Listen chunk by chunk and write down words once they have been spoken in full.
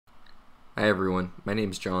Hi everyone, my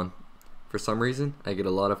name's John. For some reason, I get a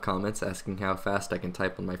lot of comments asking how fast I can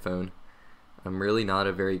type on my phone. I'm really not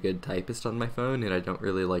a very good typist on my phone and I don't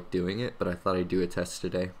really like doing it, but I thought I'd do a test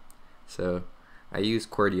today. So, I use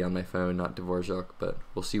QWERTY on my phone, not Dvorak, but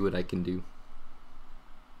we'll see what I can do.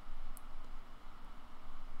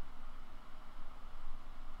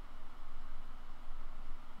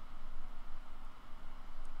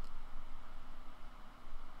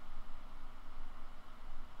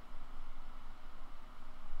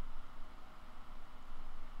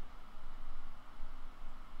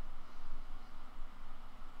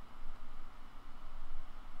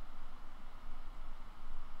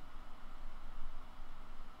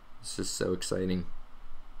 This is so exciting.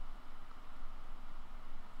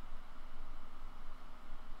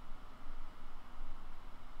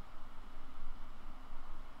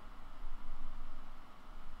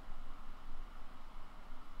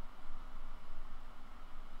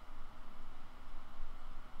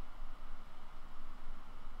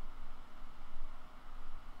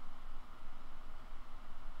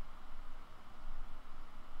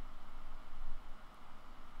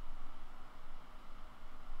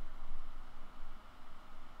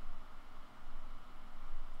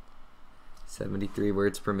 "73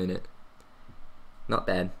 words per minute. Not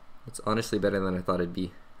bad. It's honestly better than I thought it'd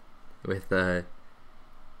be. With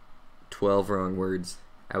 12 wrong words.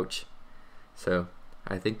 Ouch. So,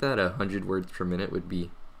 I think that 100 words per minute would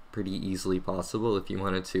be pretty easily possible if you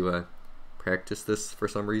wanted to practice this for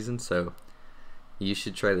some reason. So, you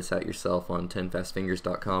should try this out yourself on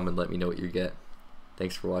 10fastfingers.com and let me know what you get.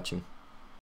 Thanks for watching.